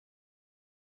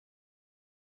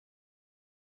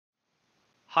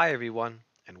Hi everyone,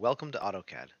 and welcome to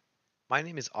AutoCAD. My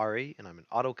name is Ari, and I'm an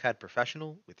AutoCAD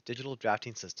professional with digital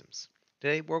drafting systems.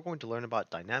 Today we're going to learn about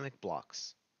dynamic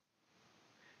blocks.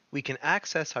 We can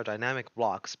access our dynamic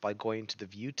blocks by going to the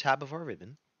View tab of our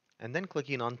ribbon, and then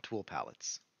clicking on Tool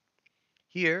Palettes.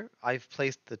 Here, I've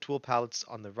placed the tool palettes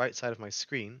on the right side of my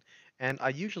screen, and I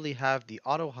usually have the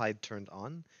auto hide turned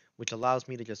on, which allows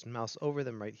me to just mouse over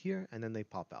them right here, and then they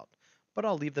pop out. But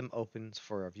I'll leave them open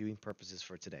for our viewing purposes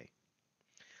for today.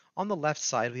 On the left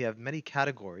side, we have many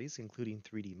categories, including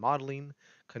 3D modeling,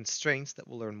 constraints that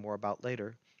we'll learn more about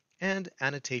later, and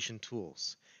annotation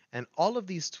tools. And all of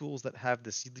these tools that have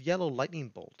this yellow lightning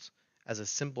bolt as a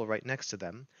symbol right next to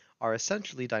them are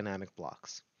essentially dynamic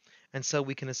blocks. And so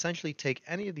we can essentially take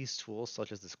any of these tools,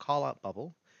 such as this callout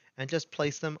bubble, and just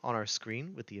place them on our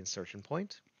screen with the insertion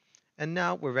point. And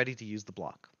now we're ready to use the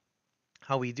block.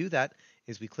 How we do that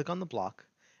is we click on the block,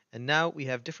 and now we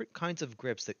have different kinds of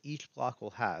grips that each block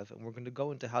will have, and we're going to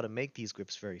go into how to make these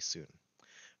grips very soon.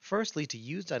 Firstly, to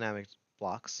use dynamic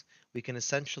blocks, we can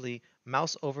essentially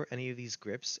mouse over any of these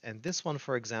grips, and this one,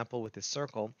 for example, with this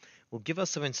circle, will give us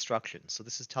some instructions. So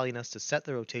this is telling us to set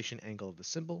the rotation angle of the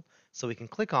symbol, so we can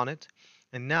click on it,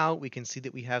 and now we can see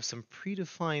that we have some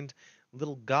predefined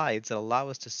little guides that allow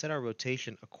us to set our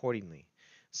rotation accordingly.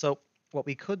 So what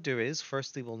we could do is,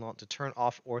 firstly, we'll want to turn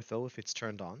off ortho if it's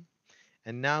turned on.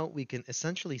 And now we can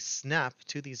essentially snap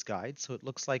to these guides. So it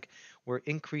looks like we're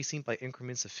increasing by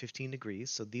increments of 15 degrees.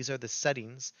 So these are the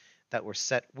settings that were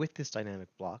set with this dynamic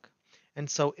block. And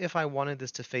so if I wanted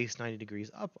this to face 90 degrees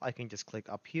up, I can just click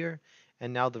up here,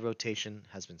 and now the rotation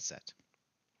has been set.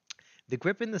 The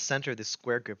grip in the center, this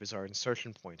square grip, is our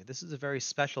insertion point. This is a very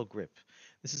special grip.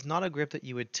 This is not a grip that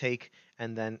you would take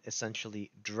and then essentially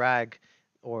drag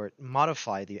or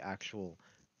modify the actual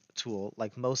tool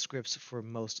like most grips for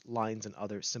most lines and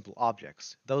other simple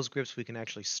objects. Those grips we can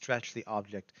actually stretch the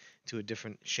object to a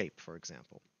different shape, for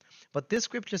example. But this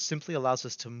grip just simply allows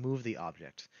us to move the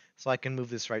object. So I can move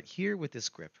this right here with this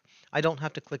grip. I don't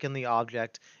have to click in the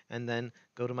object and then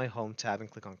go to my Home tab and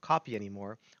click on Copy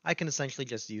anymore. I can essentially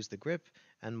just use the grip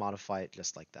and modify it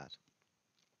just like that.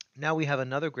 Now we have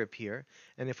another grip here,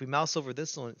 and if we mouse over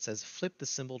this one, it says flip the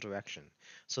symbol direction.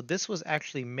 So this was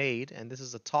actually made, and this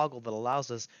is a toggle that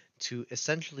allows us to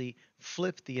essentially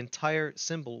flip the entire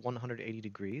symbol 180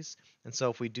 degrees. And so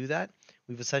if we do that,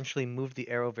 we've essentially moved the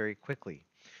arrow very quickly.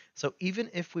 So even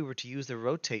if we were to use the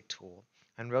rotate tool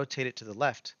and rotate it to the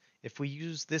left, if we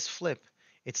use this flip,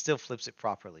 it still flips it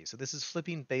properly. So this is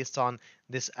flipping based on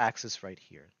this axis right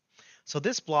here. So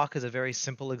this block is a very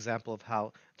simple example of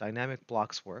how dynamic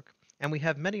blocks work, and we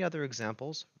have many other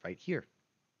examples right here.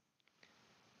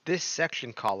 This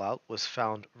section callout was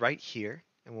found right here,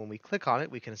 and when we click on it,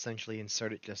 we can essentially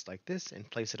insert it just like this and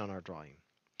place it on our drawing.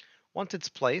 Once it's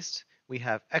placed, we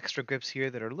have extra grips here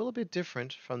that are a little bit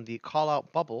different from the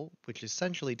callout bubble, which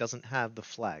essentially doesn't have the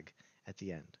flag at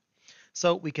the end.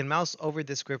 So we can mouse over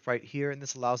this grip right here, and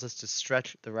this allows us to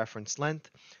stretch the reference length.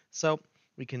 So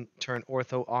we can turn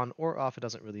ortho on or off, it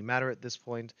doesn't really matter at this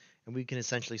point, and we can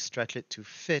essentially stretch it to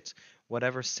fit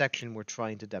whatever section we're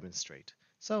trying to demonstrate.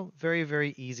 So very,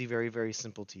 very easy, very, very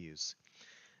simple to use.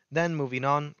 Then moving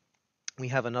on, we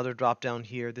have another drop down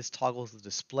here. This toggles the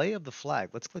display of the flag.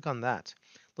 Let's click on that.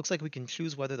 Looks like we can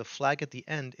choose whether the flag at the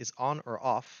end is on or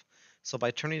off. So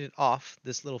by turning it off,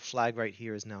 this little flag right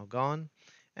here is now gone,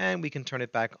 and we can turn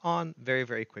it back on very,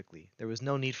 very quickly. There was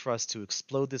no need for us to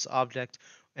explode this object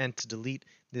and to delete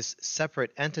this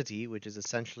separate entity, which is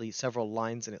essentially several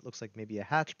lines and it looks like maybe a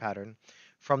hatch pattern,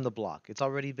 from the block. It's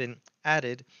already been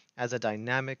added as a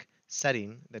dynamic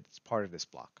setting that's part of this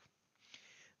block.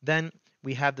 Then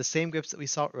we have the same grips that we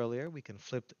saw earlier. We can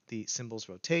flip the symbol's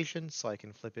rotation, so I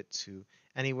can flip it to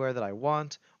anywhere that I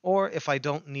want. Or if I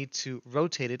don't need to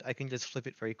rotate it, I can just flip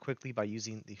it very quickly by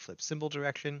using the flip symbol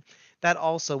direction. That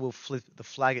also will flip the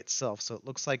flag itself, so it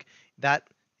looks like that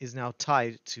is now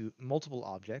tied to multiple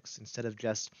objects instead of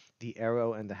just the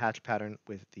arrow and the hatch pattern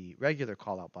with the regular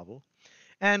callout bubble.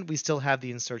 And we still have the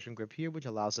insertion grip here, which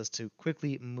allows us to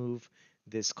quickly move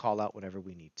this callout whenever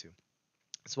we need to.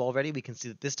 So already we can see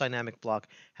that this dynamic block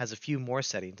has a few more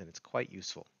settings and it's quite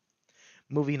useful.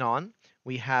 Moving on,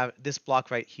 we have this block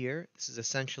right here. This is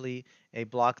essentially a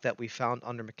block that we found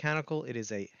under mechanical. It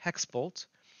is a hex bolt.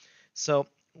 So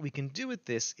we can do with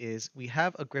this is we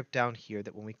have a grip down here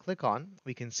that when we click on,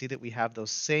 we can see that we have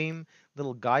those same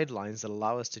little guidelines that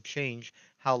allow us to change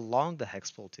how long the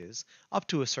hex bolt is, up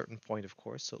to a certain point, of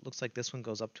course. So it looks like this one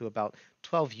goes up to about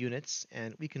 12 units,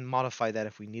 and we can modify that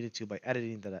if we needed to by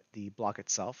editing the block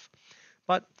itself.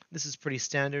 But this is pretty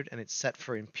standard, and it's set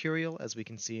for imperial, as we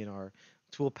can see in our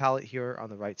tool palette here on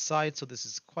the right side. So this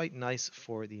is quite nice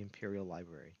for the Imperial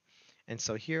Library. And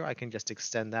so here I can just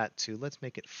extend that to, let's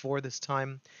make it 4 this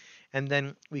time. And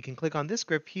then we can click on this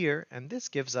grip here, and this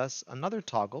gives us another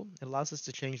toggle. It allows us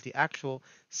to change the actual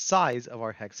size of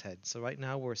our hex head. So right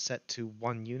now we're set to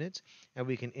 1 unit, and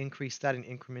we can increase that in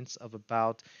increments of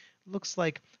about, looks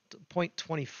like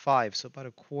 0.25, so about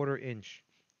a quarter inch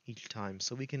each time.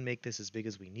 So we can make this as big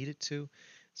as we need it to.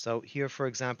 So here, for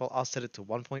example, I'll set it to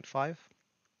 1.5.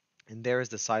 And there is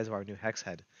the size of our new hex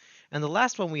head. And the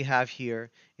last one we have here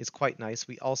is quite nice.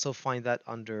 We also find that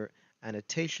under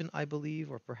annotation, I believe,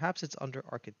 or perhaps it's under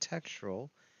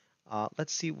architectural.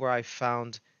 Let's see where I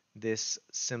found this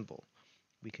symbol.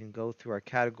 We can go through our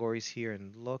categories here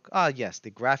and look. Ah, yes, the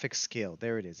graphic scale.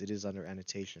 There it is. It is under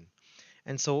annotation.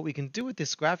 And so what we can do with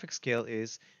this graphic scale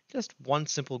is just one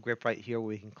simple grip right here where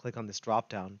we can click on this drop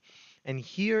down. And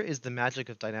here is the magic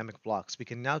of dynamic blocks. We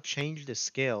can now change the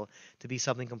scale to be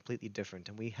something completely different.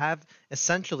 And we have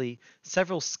essentially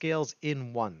several scales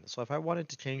in one. So if I wanted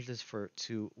to change this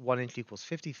to 1 inch equals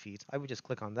 50 feet, I would just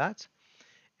click on that.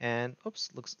 And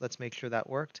oops, let's make sure that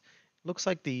worked. Looks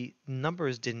like the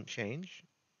numbers didn't change.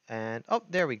 And oh,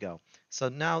 there we go. So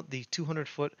now the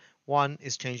 200-foot one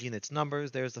is changing its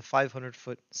numbers. There's the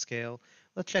 500-foot scale.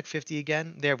 Let's check 50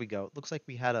 again. There we go. It looks like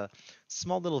we had a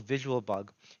small little visual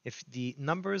bug. If the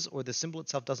numbers or the symbol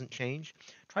itself doesn't change,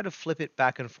 try to flip it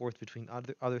back and forth between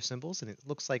other symbols, and it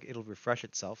looks like it'll refresh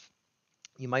itself.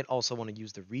 You might also want to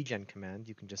use the regen command.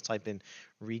 You can just type in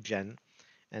regen,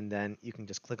 and then you can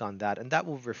just click on that, and that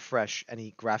will refresh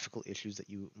any graphical issues that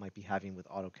you might be having with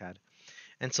AutoCAD.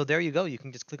 And so there you go. You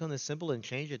can just click on this symbol and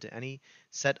change it to any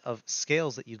set of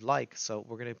scales that you'd like. So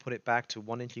we're going to put it back to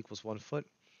 1 inch equals 1 foot,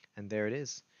 and there it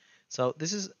is. So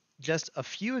this is just a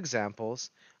few examples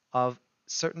of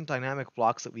certain dynamic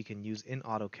blocks that we can use in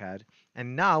AutoCAD,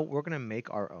 and now we're going to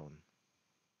make our own.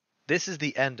 This is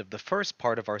the end of the first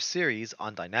part of our series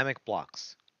on dynamic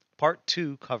blocks. Part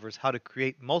 2 covers how to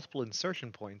create multiple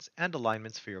insertion points and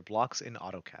alignments for your blocks in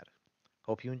AutoCAD.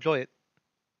 Hope you enjoy it.